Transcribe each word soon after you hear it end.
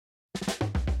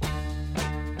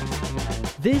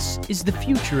This is the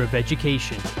future of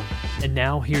education. And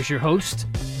now here's your host,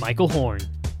 Michael Horn.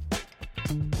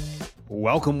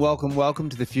 Welcome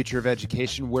to the future of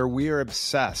education, where we are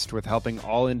obsessed with helping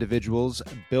all individuals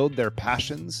build their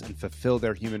passions and fulfill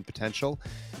their human potential.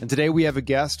 And today we have a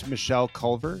guest, Michelle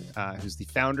Culver, who's the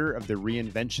founder of the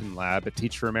Reinvention Lab at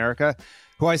Teach for America,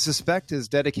 who I suspect is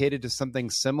dedicated to something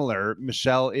similar.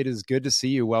 Michelle, it is good to see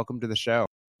you. Welcome to the show.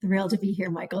 Thrilled to be here,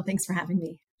 Michael. Thanks for having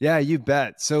me. Yeah, you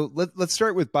bet. So let's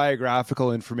start with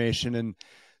biographical information and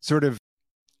sort of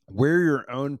where your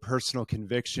own personal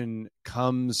conviction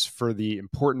comes for the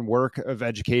important work of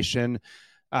education,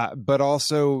 but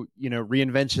also,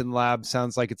 Reinvention Lab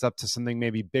sounds like it's up to something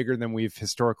maybe bigger than we've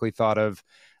historically thought of,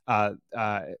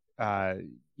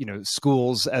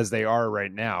 schools as they are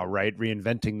right now, right?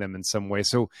 Reinventing them in some way.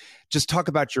 So just talk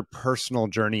about your personal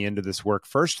journey into this work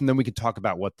first, and then we can talk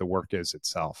about what the work is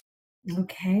itself.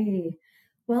 Okay.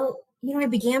 Well, I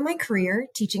began my career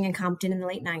teaching in Compton in the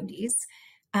late 90s.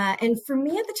 And for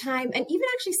me at the time, and even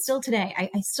actually still today,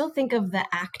 I still think of the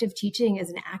act of teaching as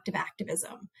an act of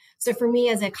activism. So for me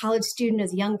as a college student,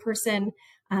 as a young person,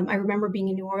 I remember being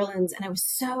in New Orleans and I was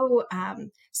so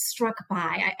struck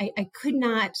by, I could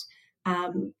not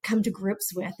come to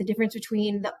grips with the difference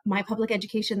between my public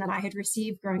education that I had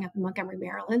received growing up in Montgomery,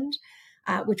 Maryland,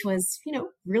 which was,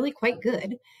 really quite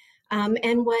good.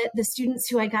 And what the students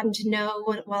who I'd gotten to know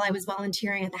while I was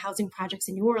volunteering at the housing projects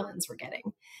in New Orleans were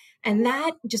getting. And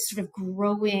that just sort of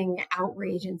growing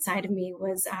outrage inside of me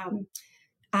was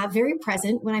very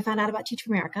present when I found out about Teach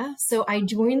for America. So I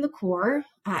joined the Corps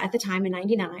at the time in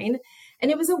 99.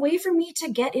 And it was a way for me to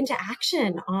get into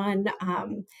action on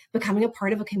becoming a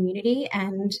part of a community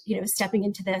and, stepping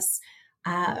into this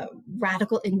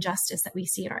radical injustice that we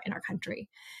see in our country.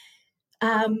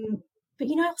 But,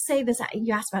 I'll say this,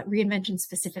 you asked about reinvention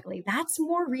specifically. That's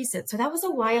more recent. So that was a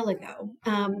while ago.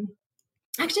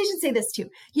 Actually, I should say this too.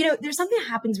 There's something that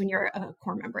happens when you're a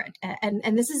Corps member,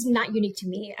 and this is not unique to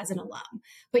me as an alum,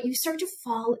 but you start to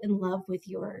fall in love with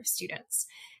your students.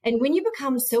 And when you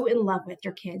become so in love with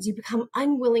your kids, you become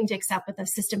unwilling to accept what the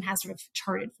system has sort of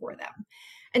charted for them.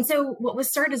 And so what was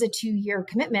started as a 2-year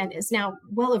commitment is now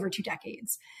well over 2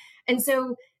 decades. And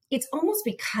so it's almost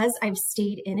because I've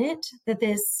stayed in it that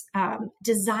this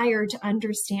desire to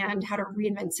understand how to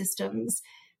reinvent systems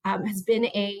has been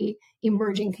a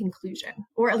emerging conclusion,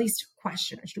 or at least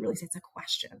question. I should really say it's a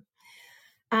question.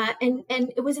 And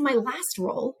it was in my last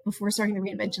role before starting the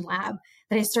Reinvention Lab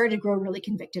that I started to grow really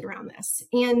convicted around this.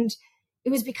 And it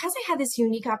was because I had this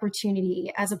unique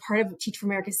opportunity as a part of Teach for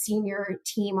America's senior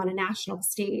team on a national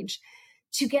stage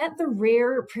to get the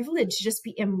rare privilege to just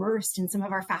be immersed in some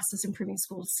of our fastest improving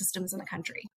school systems in the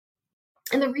country.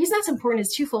 And the reason that's important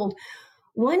is twofold.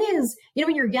 One is,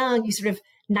 when you're young, you sort of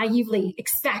naively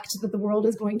expect that the world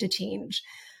is going to change.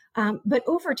 But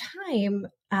over time,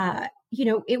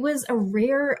 it was a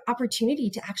rare opportunity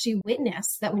to actually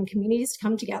witness that when communities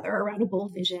come together around a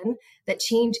bold vision, that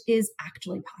change is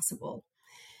actually possible.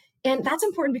 And that's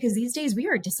important because these days we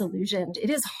are disillusioned. It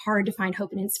is hard to find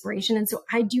hope and inspiration. And so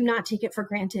I do not take it for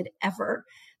granted ever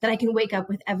that I can wake up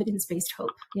with evidence-based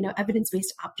hope,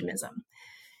 evidence-based optimism.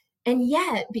 And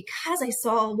yet, because I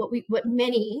saw what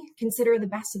many consider the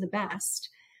best of the best,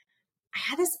 I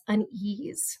had this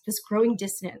unease, this growing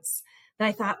dissonance that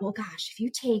I thought, well, gosh, if you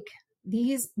take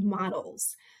these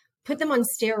models, put them on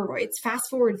steroids, fast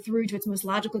forward through to its most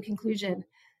logical conclusion,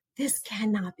 this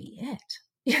cannot be it.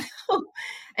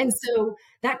 And so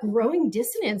that growing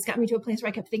dissonance got me to a place where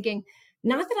I kept thinking,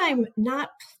 not that I'm not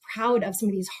proud of some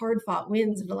of these hard-fought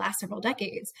wins of the last several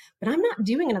decades, but I'm not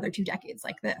doing another 2 decades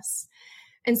like this.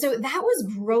 And so that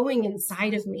was growing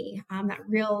inside of me, that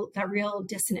real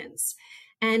dissonance.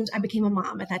 And I became a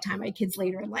mom at that time. I had kids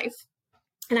later in life.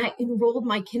 And I enrolled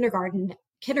my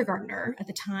kindergartner at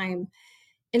the time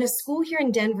in a school here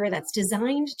in Denver that's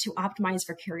designed to optimize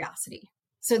for curiosity.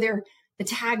 So the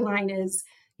tagline is,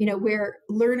 where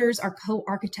learners are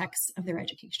co-architects of their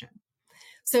education.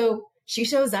 So she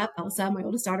shows up, Elsa, my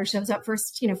oldest daughter, shows up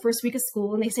first week of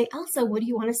school, and they say, Elsa, what do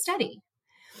you want to study?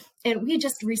 And we had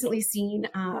just recently seen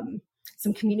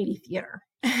some community theater.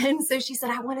 And so she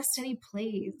said, I want to study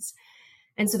plays.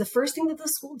 And so the first thing that the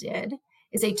school did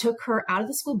is they took her out of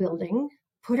the school building,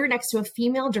 put her next to a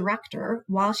female director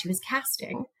while she was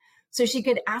casting, so she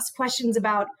could ask questions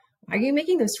about, why are you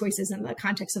making those choices in the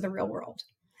context of the real world?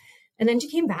 And then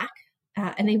she came back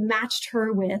and they matched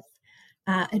her with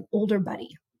an older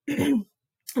buddy. And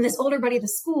this older buddy at the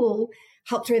school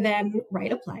helped her then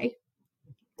write a play,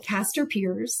 cast her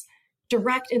peers,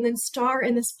 direct, and then star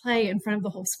in this play in front of the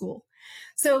whole school.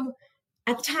 So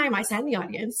at the time, I sat in the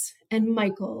audience, and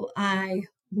Michael, I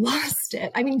lost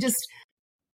it. I mean, just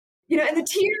and the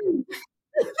tears,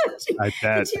 I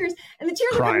bet. the tears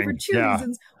are coming for Crying. two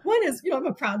reasons. One is, I'm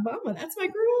a proud mama. That's my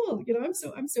girl. I'm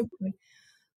so proud.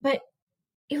 But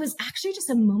it was actually just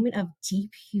a moment of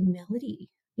deep humility.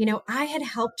 I had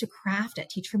helped to craft at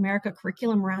Teach for America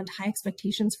curriculum around high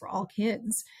expectations for all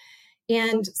kids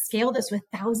and scale this with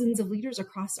thousands of leaders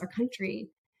across our country.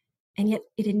 And yet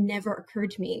it had never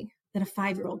occurred to me that a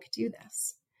 5-year-old could do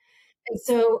this. And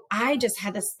so I just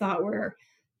had this thought where,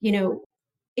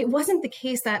 it wasn't the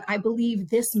case that I believe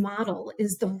this model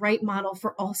is the right model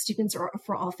for all students or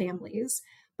for all families,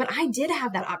 but I did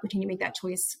have that opportunity to make that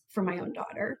choice for my own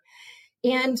daughter.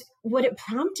 And what it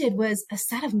prompted was a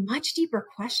set of much deeper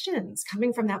questions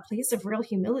coming from that place of real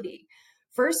humility.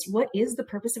 First, what is the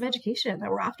purpose of education that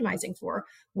we're optimizing for?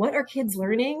 What are kids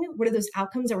learning? What are those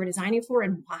outcomes that we're designing for?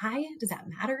 And why does that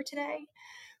matter today?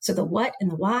 So the what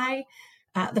and the why.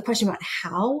 The question about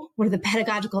how, what are the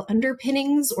pedagogical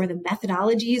underpinnings or the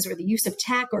methodologies or the use of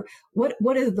tech, or what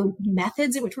are the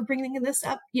methods in which we're bringing this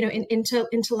up,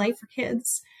 into life for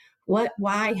kids? What,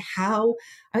 why, how?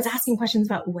 I was asking questions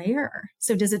about where.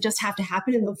 So does it just have to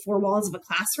happen in the four walls of a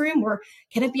classroom, or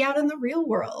can it be out in the real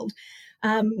world?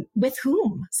 With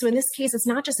whom? So in this case, it's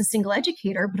not just a single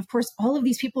educator, but of course, all of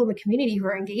these people in the community who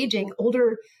are engaging,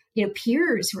 older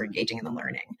peers who are engaging in the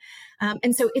learning.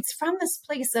 And so it's from this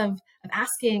place of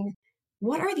asking,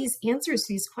 what are these answers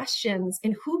to these questions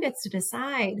and who gets to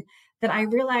decide, that I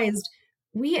realized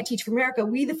we at Teach for America,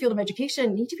 we, the field of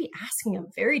education, need to be asking a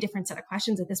very different set of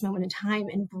questions at this moment in time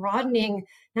and broadening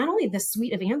not only the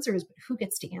suite of answers, but who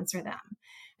gets to answer them.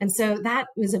 And so that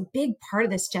was a big part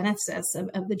of this genesis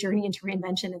of the journey into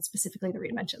reinvention, and specifically the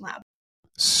Reinvention Lab.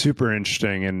 Super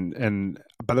interesting. And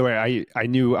by the way, I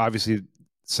knew obviously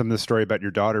some of the story about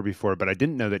your daughter before, but I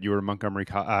didn't know that you were in Montgomery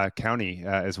County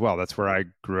as well. That's where I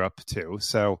grew up too.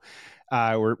 So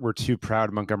we're too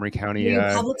proud, Montgomery County. Were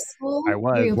you public school? I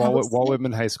was Walt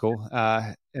Whitman High School,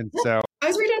 and so I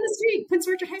was right down the street, Prince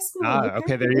Richard High School.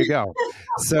 Okay, there you go.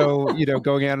 So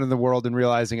going out in the world and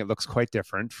realizing it looks quite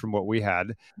different from what we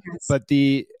had. Yes. But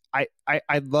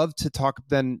I'd love to talk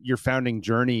then your founding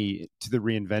journey to the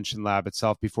Reinvention Lab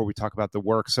itself before we talk about the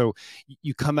work. So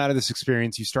you come out of this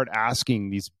experience, you start asking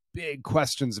these big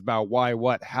questions about why,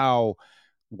 what, how,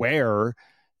 where.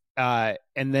 And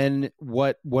then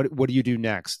what do you do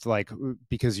next? Like,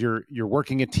 because you're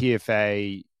working at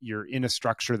TFA, you're in a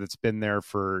structure that's been there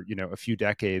for, a few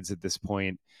decades at this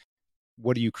point.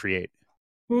 What do you create?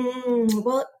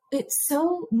 Well,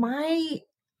 my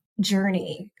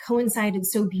journey coincided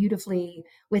so beautifully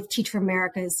with Teach for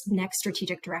America's next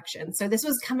strategic direction. So this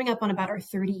was coming up on about our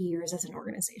 30 years as an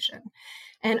organization.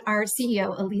 And our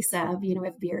CEO, Elisa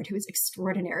Villanueva-Beard, who is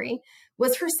extraordinary,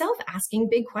 was herself asking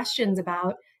big questions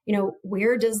about,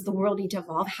 where does the world need to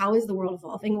evolve? How is the world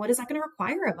evolving? What is that going to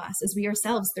require of us as we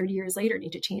ourselves 30 years later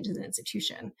need to change as an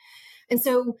institution? And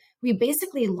so we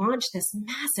basically launched this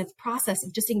massive process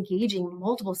of just engaging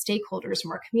multiple stakeholders,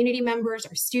 from our community members,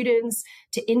 our students,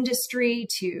 to industry,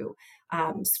 to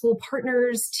school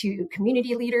partners, to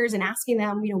community leaders, and asking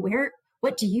them,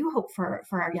 what do you hope for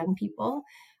our young people?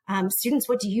 Students,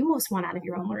 what do you most want out of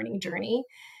your own learning journey?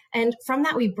 And from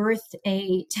that, we birthed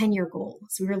a 10-year goal.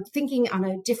 So we were thinking on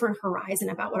a different horizon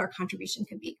about what our contribution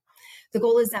could be. The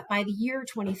goal is that by the year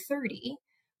 2030,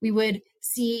 we would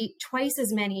see twice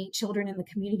as many children in the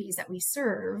communities that we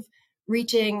serve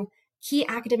reaching key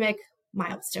academic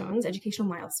milestones, educational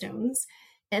milestones,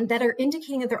 and that are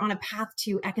indicating that they're on a path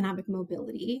to economic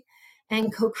mobility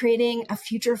and co-creating a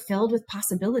future filled with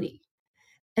possibility.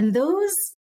 And those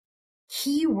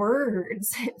key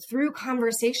words, through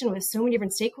conversation with so many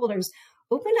different stakeholders,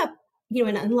 opened up,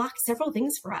 and unlocked several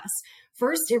things for us.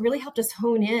 First, it really helped us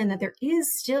hone in that there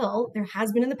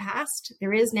has been in the past,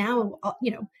 there is now, at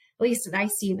least that I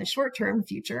see in the short-term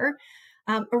future,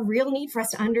 a real need for us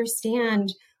to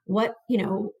understand what,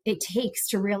 it takes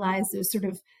to realize those sort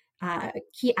of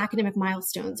key academic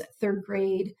milestones at third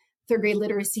grade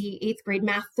literacy, 8th grade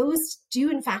math. Those do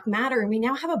in fact matter. And we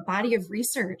now have a body of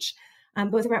research,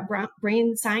 both about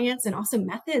brain science and also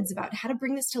methods about how to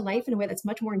bring this to life in a way that's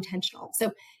much more intentional.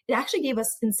 So it actually gave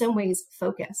us, in some ways,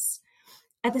 focus.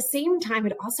 At the same time,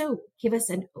 it also gave us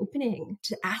an opening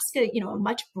to ask a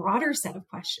much broader set of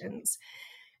questions.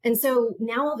 And so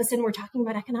now all of a sudden we're talking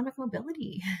about economic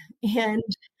mobility and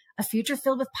a future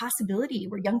filled with possibility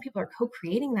where young people are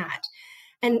co-creating that.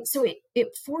 And so it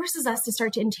forces us to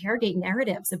start to interrogate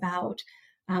narratives about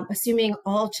assuming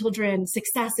all children,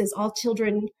 success is all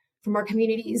children from our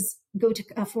communities go to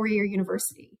a 4-year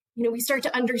university. We start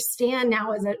to understand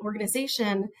now as an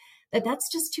organization that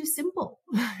that's just too simple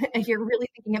if you're really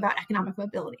thinking about economic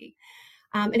mobility.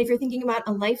 And if you're thinking about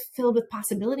a life filled with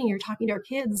possibility and you're talking to our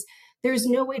kids, there's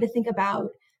no way to think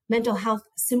about mental health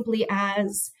simply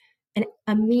as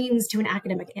a means to an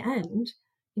academic end.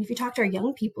 And if you talk to our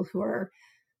young people who are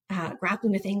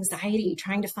grappling with anxiety,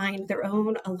 trying to find their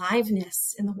own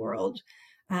aliveness in the world,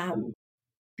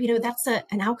 that's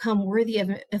an outcome worthy of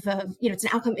it's an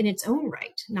outcome in its own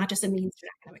right, not just a means to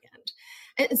an academic end.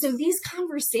 And so these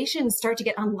conversations start to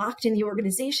get unlocked in the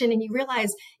organization, and you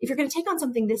realize if you're going to take on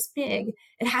something this big,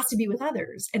 it has to be with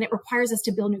others, and it requires us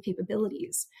to build new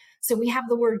capabilities. So we have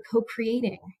the word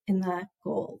co-creating in the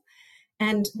goal.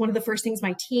 And one of the first things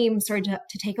my team started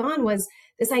to take on was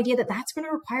this idea that that's going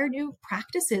to require new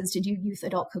practices to do youth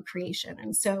adult co-creation.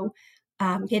 And so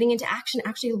getting into action,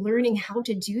 actually learning how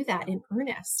to do that in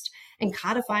earnest and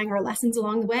codifying our lessons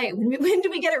along the way. When do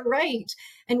we get it right?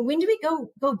 And when do we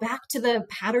go back to the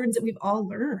patterns that we've all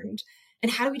learned?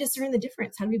 And how do we discern the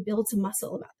difference? How do we build some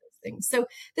muscle about those things? So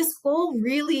this goal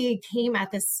really came at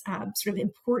this sort of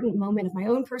important moment of my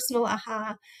own personal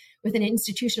aha with an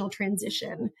institutional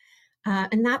transition.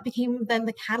 And that became then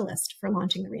the catalyst for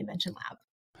launching the Reinvention Lab.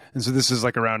 And so this is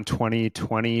like around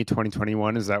 2020,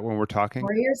 2021. Is that when we're talking?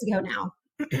 4 years ago now.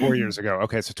 4 years ago.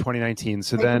 Okay. So 2019.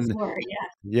 So right then, before,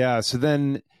 yeah. So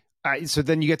then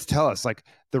you get to tell us like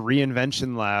the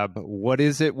Reinvention Lab, what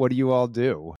is it? What do you all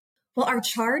do? Well, our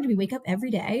charge, we wake up every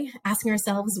day asking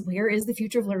ourselves, where is the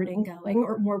future of learning going?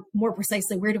 Or more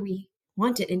precisely, where do we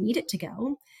want it and need it to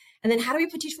go? And then how do we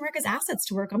put Teach for America's assets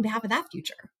to work on behalf of that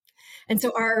future? And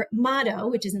so our motto,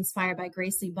 which is inspired by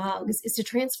Grace Lee Boggs, is to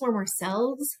transform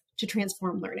ourselves to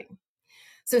transform learning.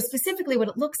 So specifically what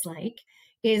it looks like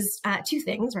is two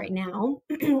things right now.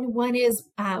 One is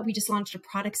we just launched a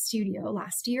product studio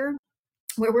last year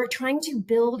where we're trying to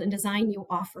build and design new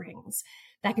offerings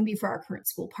that can be for our current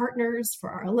school partners, for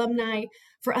our alumni,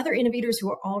 for other innovators who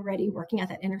are already working at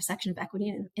that intersection of equity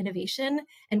and innovation,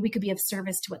 and we could be of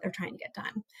service to what they're trying to get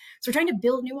done. So we're trying to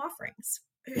build new offerings.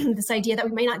 This idea that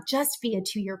we may not just be a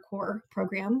 2-year core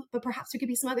program, but perhaps we could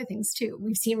be some other things too.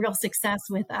 We've seen real success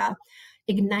with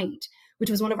Ignite,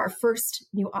 which was one of our first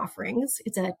new offerings.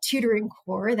 It's a tutoring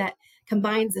core that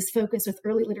combines this focus with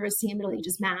early literacy and Middle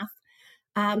Ages math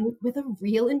with a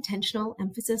real intentional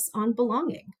emphasis on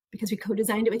belonging, because we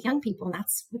co-designed it with young people, and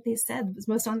that's what they said was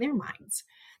most on their minds.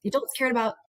 The adults cared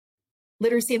about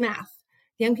literacy and math.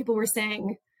 The young people were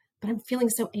saying, but I'm feeling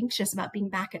so anxious about being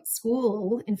back at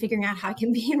school and figuring out how I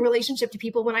can be in relationship to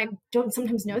people when I don't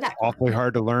sometimes know that. It's awfully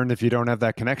hard to learn if you don't have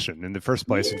that connection in the first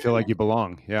place and feel like you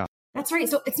belong. Yeah. That's right.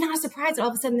 So it's not a surprise that all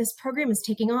of a sudden this program is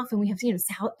taking off, and we have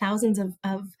thousands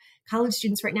of college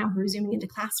students right now who are zooming into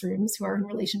classrooms who are in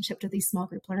relationship to these small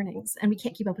group learnings, and we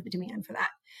can't keep up with the demand for that.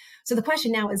 So the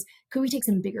question now is, could we take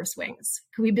some bigger swings?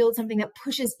 Could we build something that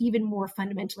pushes even more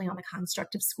fundamentally on the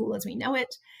construct of school as we know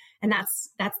it? And that's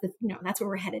where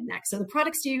we're headed next. So the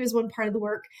product studio is one part of the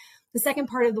work. The second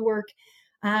part of the work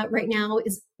right now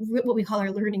is what we call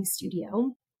our learning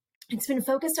studio. It's been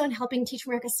focused on helping Teach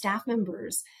for America staff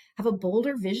members have a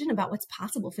bolder vision about what's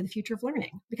possible for the future of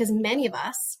learning, because many of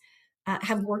us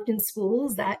have worked in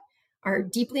schools that are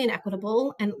deeply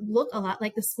inequitable and look a lot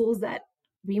like the schools that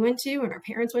we went to and our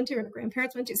parents went to and our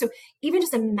grandparents went to. So even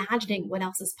just imagining what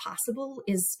else is possible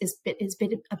is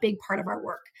been a big part of our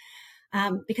work.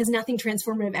 Because nothing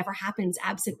transformative ever happens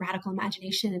absent radical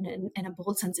imagination and a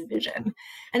bold sense of vision.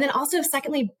 And then also,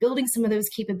 secondly, building some of those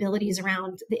capabilities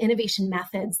around the innovation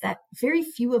methods that very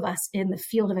few of us in the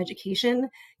field of education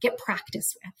get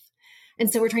practice with. And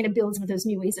so we're trying to build some of those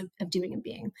new ways of doing and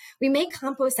being. We may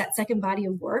compost that second body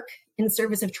of work in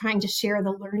service of trying to share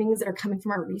the learnings that are coming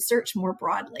from our research more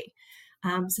broadly.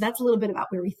 So that's a little bit about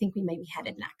where we think we may be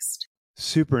headed next.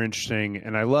 Super interesting.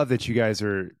 And I love that you guys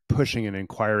are pushing and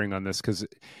inquiring on this, because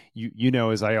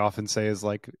as I often say, is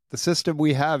like the system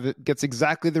we have, it gets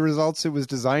exactly the results it was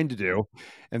designed to do.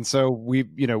 And so we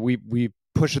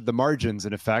push at the margins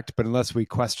in effect, but unless we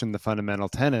question the fundamental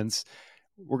tenets,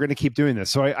 we're going to keep doing this.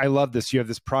 So I love this. You have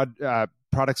this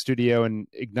product studio and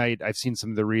Ignite. I've seen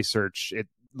some of the research. It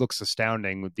looks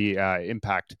astounding with the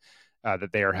impact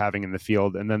that they are having in the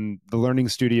field. And then the learning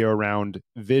studio around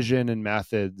vision and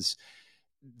methods.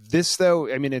 This,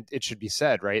 though, I mean, it should be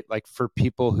said, right? Like for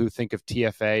people who think of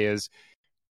TFA as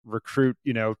recruit,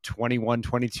 21,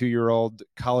 22-year-old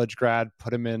college grad, put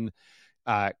them in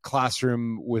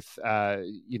classroom with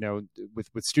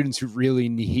students who really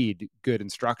need good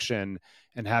instruction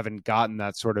and haven't gotten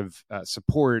that sort of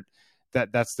support,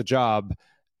 that's the job.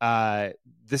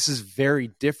 This is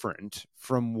very different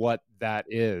from what that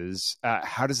is.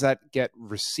 How does that get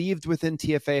received within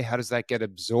TFA? How does that get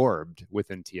absorbed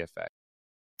within TFA?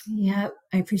 Yeah,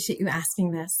 I appreciate you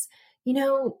asking this.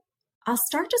 I'll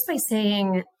start just by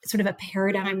saying sort of a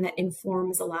paradigm that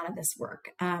informs a lot of this work.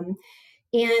 Or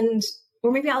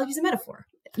maybe I'll use a metaphor,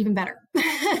 even better.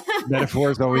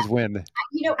 Metaphors always win.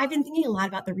 I've been thinking a lot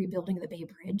about the rebuilding of the Bay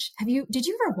Bridge. Did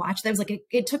you ever watch that? It was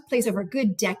it took place over a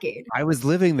good decade. I was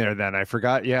living there then. I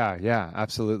forgot. Yeah,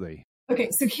 absolutely. Okay,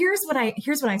 so here's what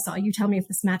I saw. You tell me if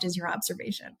this matches your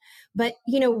observation. But,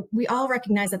 we all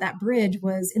recognize that bridge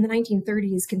was in the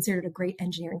 1930s considered a great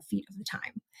engineering feat of the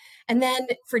time. And then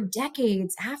for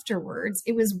decades afterwards,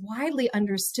 it was widely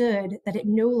understood that it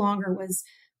no longer was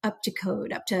up to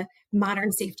code, up to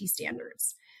modern safety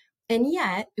standards. And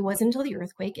yet it wasn't until the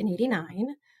earthquake in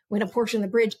 89, when a portion of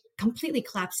the bridge completely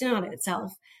collapsed in on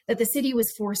itself, that the city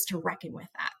was forced to reckon with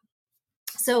that.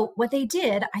 So what they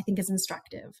did, I think, is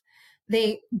instructive.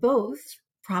 They both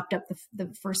propped up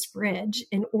the first bridge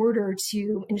in order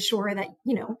to ensure that,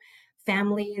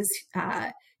 families,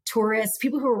 tourists,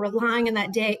 people who were relying on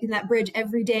that bridge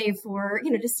every day for,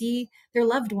 to see their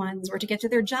loved ones or to get to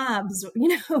their jobs,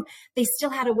 they still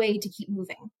had a way to keep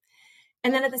moving.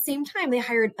 And then at the same time, they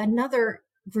hired another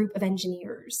group of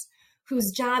engineers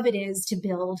whose job it is to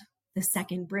build the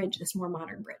second bridge, this more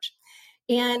modern bridge.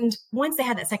 And once they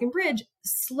had that second bridge,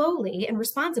 slowly and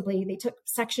responsibly, they took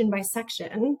section by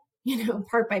section,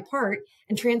 part by part,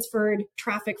 and transferred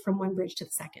traffic from one bridge to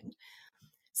the second.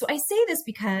 So I say this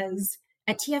because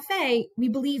at TFA, we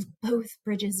believe both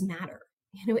bridges matter.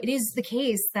 It is the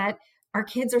case that our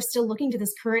kids are still looking to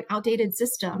this current outdated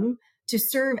system to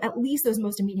serve at least those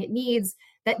most immediate needs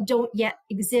that don't yet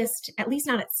exist, at least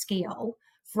not at scale,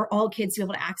 for all kids to be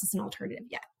able to access an alternative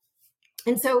yet.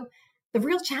 And so the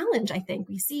real challenge I think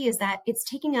we see is that it's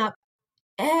taking up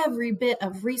every bit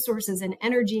of resources and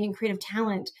energy and creative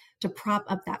talent to prop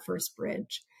up that first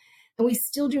bridge. And we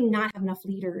still do not have enough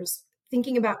leaders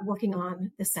thinking about working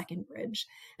on the second bridge.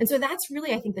 And so that's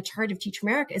really, I think, the charge of Teach for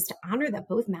America, is to honor that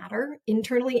both matter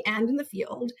internally and in the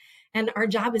field. And our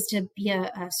job is to be a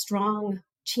strong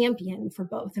champion for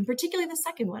both, and particularly the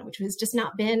second one, which has just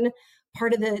not been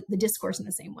part of the discourse in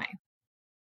the same way.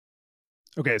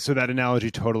 Okay, so that analogy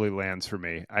totally lands for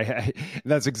me.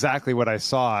 That's exactly what I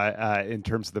saw in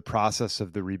terms of the process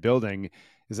of the rebuilding,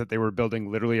 is that they were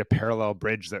building literally a parallel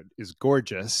bridge that is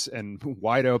gorgeous and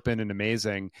wide open and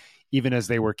amazing, even as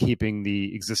they were keeping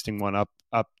the existing one up,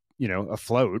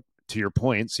 afloat, to your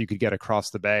point, so you could get across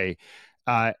the bay.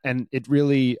 And it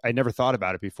really, I never thought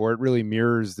about it before. It really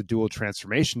mirrors the dual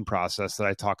transformation process that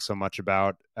I talk so much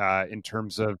about in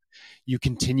terms of you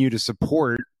continue to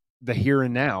support the here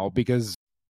and now, because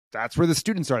that's where the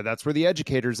students are, that's where the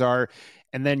educators are.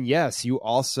 And then, yes, you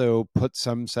also put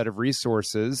some set of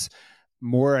resources,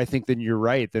 more, I think, than you're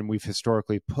right, than we've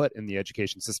historically put in the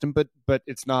education system. But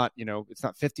it's not, it's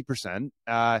not 50%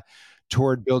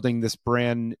 toward building this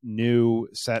brand new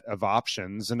set of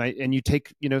options. And you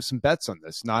take, some bets on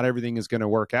this. Not everything is going to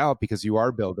work out because you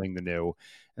are building the new.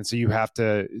 And so you have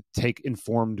to take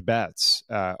informed bets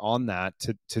on that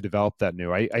to develop that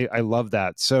new. I love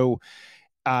that. So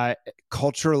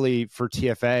culturally for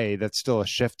TFA, that's still a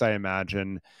shift, I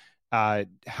imagine.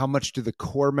 How much do the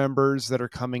core members that are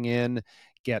coming in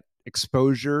get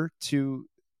exposure to,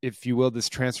 if you will, this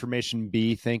transformation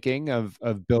B thinking of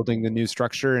building the new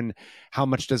structure? And how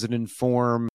much does it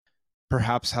inform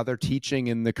perhaps how they're teaching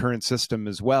in the current system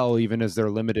as well, even as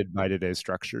they're limited by today's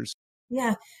structures?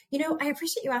 Yeah. I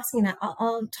appreciate you asking that.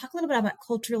 I'll talk a little bit about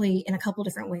culturally in a couple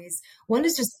different ways. One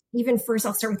is just, even first,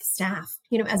 I'll start with staff.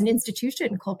 As an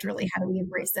institution, culturally, how do we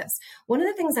embrace this? One of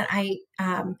the things that I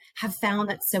have found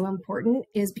that's so important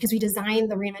is because we designed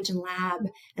the Reinvention Lab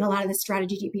and a lot of the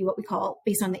strategy to be what we call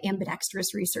based on the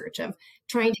ambidextrous research of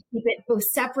trying to keep it both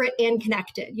separate and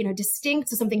connected, distinct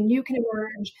so something new can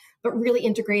emerge, but really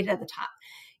integrated at the top.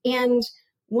 And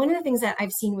one of the things that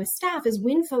I've seen with staff is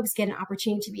when folks get an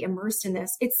opportunity to be immersed in this,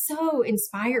 it's so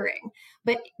inspiring.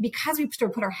 But because we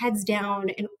sort of put our heads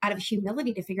down and out of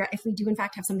humility to figure out if we do in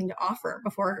fact have something to offer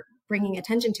before bringing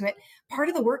attention to it, part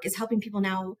of the work is helping people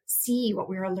now see what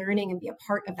we are learning and be a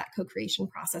part of that co-creation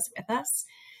process with us.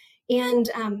 And,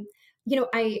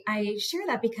 I share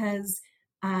that because,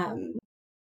 when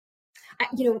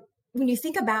you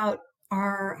think about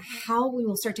how we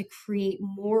will start to create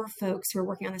more folks who are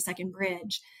working on the second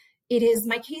bridge, it is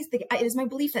my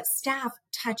belief that staff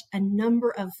touch a number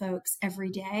of folks every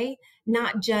day,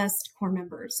 not just core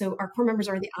members. So our core members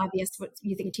are the obvious, what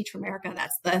you think of Teach for America,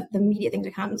 that's the immediate thing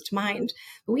that comes to mind.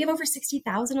 But we have over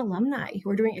 60,000 alumni who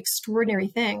are doing extraordinary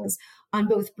things on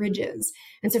both bridges.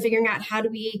 And so figuring out how do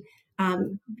we, how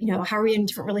are we in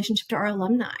different relationship to our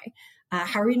alumni?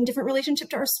 How are we in different relationship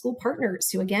to our school partners,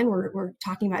 who, again, we're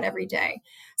talking about every day.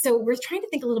 So we're trying to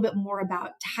think a little bit more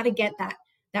about how to get that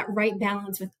that right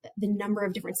balance with the number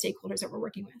of different stakeholders that we're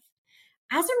working with.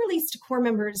 As it relates to core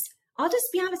members, I'll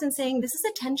just be honest in saying this is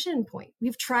a tension point.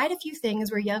 We've tried a few things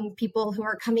where young people who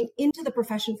are coming into the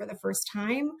profession for the first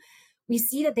time, we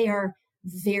see that they are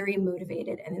very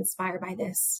motivated and inspired by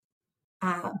this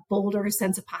bolder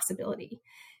sense of possibility.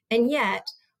 And yet,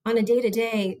 on a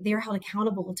day-to-day, they're held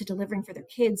accountable to delivering for their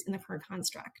kids in the current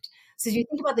construct. So as you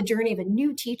think about the journey of a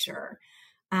new teacher,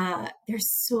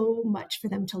 there's so much for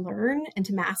them to learn and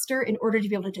to master in order to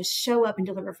be able to just show up and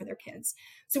deliver for their kids.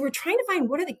 So we're trying to find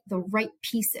what are the right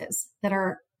pieces that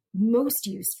are most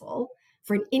useful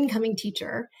for an incoming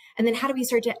teacher. And then how do we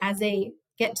start to, as they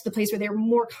get to the place where they're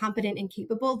more competent and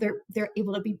capable, they're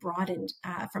able to be broadened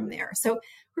from there. So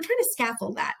we're trying to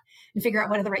scaffold that and figure out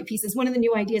what are the right pieces. One of the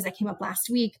new ideas that came up last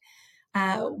week,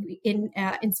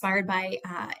 inspired by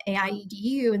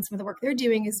AIEDU and some of the work they're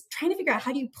doing, is trying to figure out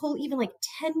how do you pull even like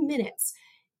 10 minutes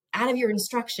out of your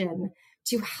instruction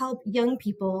to help young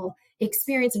people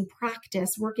experience and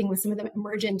practice working with some of the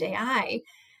emergent AI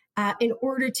in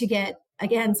order to get,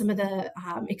 again, some of the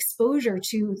exposure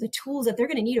to the tools that they're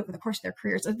going to need over the course of their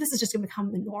career. So this is just going to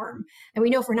become the norm. And we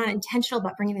know if we're not intentional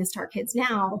about bringing this to our kids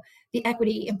now, the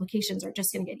equity implications are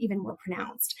just going to get even more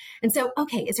pronounced. And so,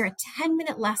 okay, is there a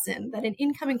 10-minute lesson that an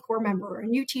incoming core member or a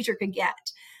new teacher could get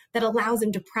that allows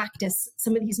them to practice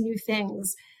some of these new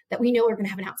things that we know are going to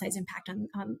have an outsized impact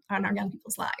on our young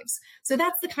people's lives? So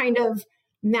that's the kind of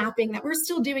mapping that we're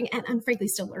still doing and frankly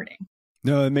still learning.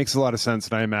 No, it makes a lot of sense.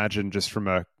 And I imagine just from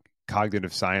a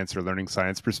cognitive science or learning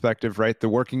science perspective, right? The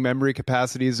working memory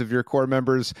capacities of your core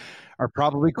members are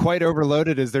probably quite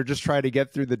overloaded as they're just trying to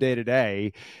get through the day to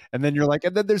day. And then you're like,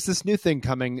 and then there's this new thing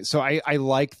coming. So I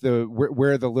like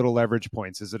where are the little leverage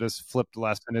points? Is it a flipped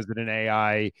lesson? Is it an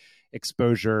AI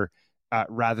exposure?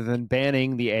 Rather than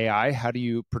banning the AI, how do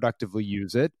you productively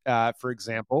use it? For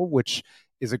example, which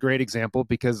is a great example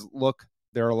because look,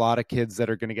 there are a lot of kids that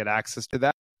are going to get access to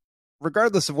that,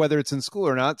 regardless of whether it's in school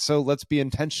or not. So let's be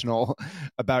intentional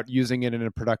about using it in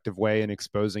a productive way and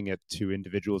exposing it to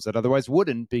individuals that otherwise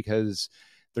wouldn't because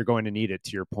they're going to need it,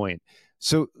 to your point.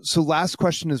 So last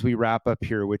question as we wrap up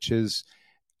here, which is,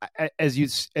 as you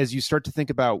start to think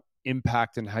about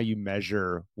impact and how you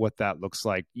measure what that looks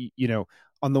like, you know,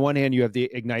 on the one hand, you have the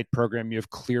Ignite program, you have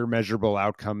clear measurable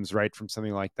outcomes, right, from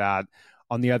something like that.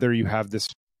 On the other, you have this,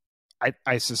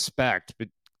 I suspect, but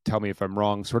tell me if I'm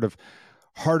wrong, sort of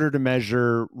harder to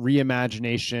measure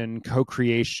reimagination,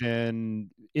 co-creation,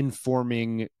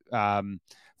 informing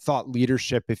thought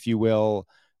leadership, if you will,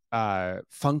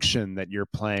 function that you're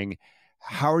playing.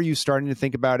 How are you starting to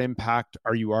think about impact?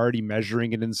 Are you already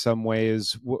measuring it in some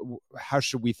ways? How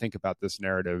should we think about this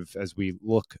narrative as we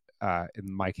look,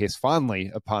 in my case, fondly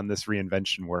upon this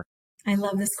reinvention work? I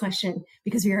love this question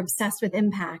because we are obsessed with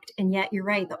impact. And yet you're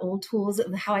right. The old tools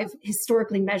of how I've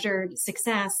historically measured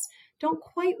success don't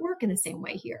quite work in the same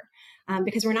way here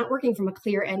because we're not working from a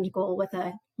clear end goal with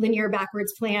a linear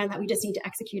backwards plan that we just need to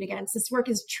execute against. This work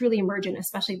is truly emergent,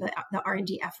 especially the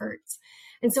R&D efforts.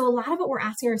 And so a lot of what we're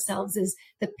asking ourselves is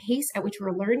the pace at which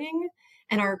we're learning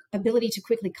and our ability to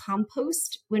quickly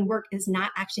compost when work is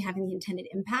not actually having the intended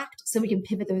impact so we can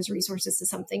pivot those resources to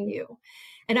something new.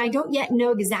 And I don't yet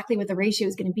know exactly what the ratio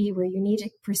is going to be where you need to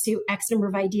pursue X number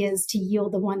of ideas to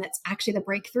yield the one that's actually the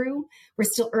breakthrough. We're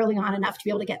still early on enough to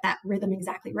be able to get that rhythm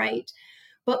exactly right.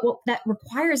 But what that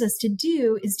requires us to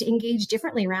do is to engage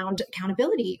differently around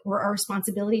accountability or our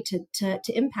responsibility to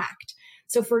impact.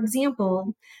 So for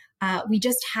example,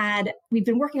 we've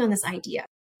been working on this idea.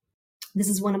 This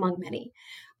is one among many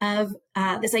of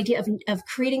this idea of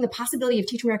creating the possibility of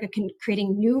Teach America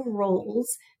creating new roles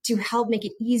to help make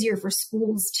it easier for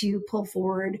schools to pull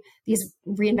forward these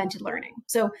reinvented learning.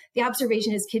 So the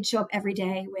observation is kids show up every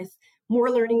day with more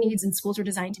learning needs than schools are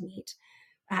designed to meet.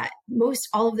 Most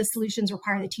all of the solutions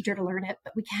require the teacher to learn it,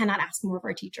 but we cannot ask more of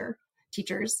our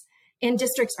teachers. And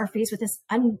districts are faced with this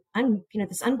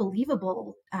this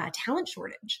unbelievable talent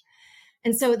shortage.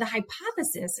 And so the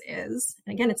hypothesis is,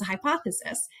 and again, it's a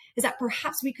hypothesis, is that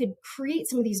perhaps we could create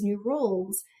some of these new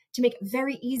roles to make it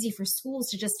very easy for schools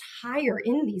to just hire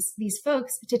in these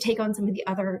folks to take on some of the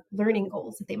other learning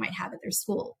goals that they might have at their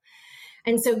school.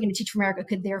 And so, Teach for America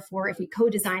could therefore, if we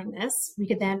co-design this, we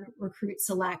could then recruit,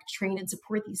 select, train, and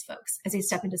support these folks as they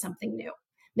step into something new.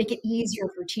 Make it easier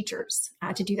for teachers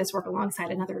to do this work alongside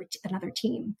another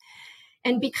team.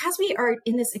 And because we are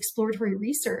in this exploratory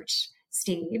research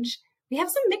stage, we have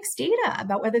some mixed data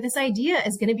about whether this idea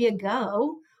is going to be a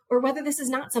go or whether this is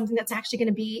not something that's actually going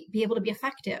to be able to be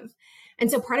effective.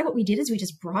 And so part of what we did is we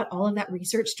just brought all of that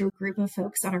research to a group of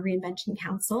folks on our Reinvention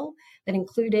Council that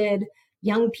included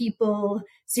young people,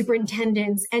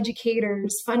 superintendents,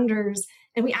 educators, funders,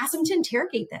 And we asked them to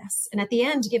interrogate this. And at the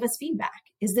end, to give us feedback.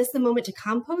 Is this the moment to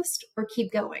compost or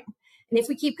keep going? And if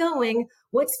we keep going,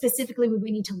 what specifically would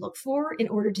we need to look for in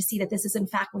order to see that this is in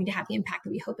fact going to have the impact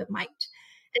that we hope it might?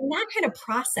 And that kind of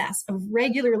process of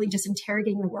regularly just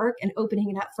interrogating the work and opening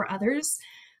it up for others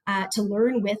to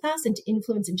learn with us and to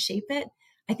influence and shape it,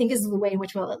 I think is the way in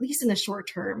which we'll, at least in the short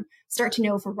term, start to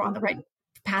know if we're on the right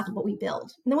path of what we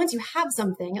build. And then once you have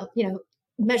something,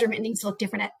 measurement needs to look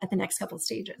different at the next couple of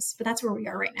stages. But that's where we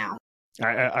are right now.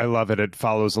 I love it. It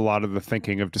follows a lot of the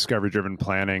thinking of discovery-driven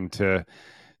planning to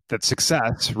that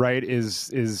success, right,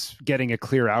 is getting a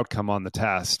clear outcome on the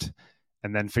test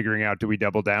and then figuring out, do we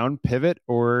double down, pivot,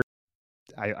 or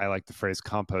I like the phrase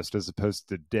compost as opposed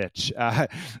to ditch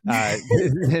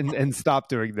and stop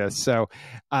doing this. So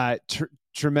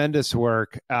tremendous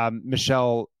work.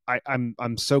 Michelle,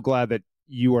 I'm so glad that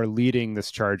you are leading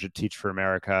this charge at Teach for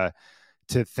America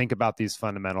to think about these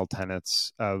fundamental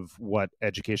tenets of what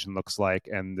education looks like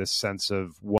and this sense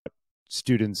of what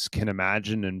students can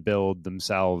imagine and build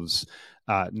themselves,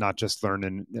 not just learn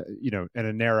in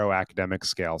a narrow academic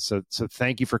scale. So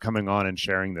thank you for coming on and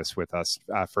sharing this with us,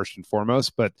 first and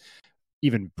foremost, but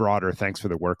even broader, thanks for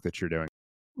the work that you're doing.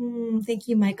 Thank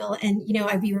you, Michael. And,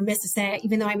 I'd be remiss to say,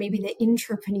 even though I may be the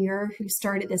intrapreneur who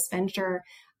started this venture,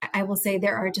 I will say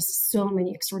there are just so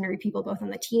many extraordinary people, both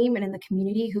on the team and in the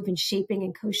community, who've been shaping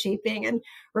and co-shaping and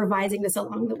revising this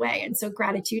along the way. And so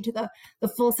gratitude to the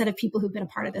full set of people who've been a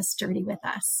part of this journey with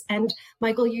us. And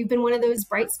Michael, you've been one of those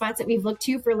bright spots that we've looked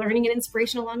to for learning and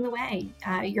inspiration along the way.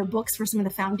 Your books were some of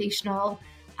the foundational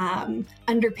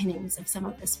underpinnings of some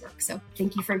of this work. So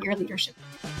thank you for your leadership.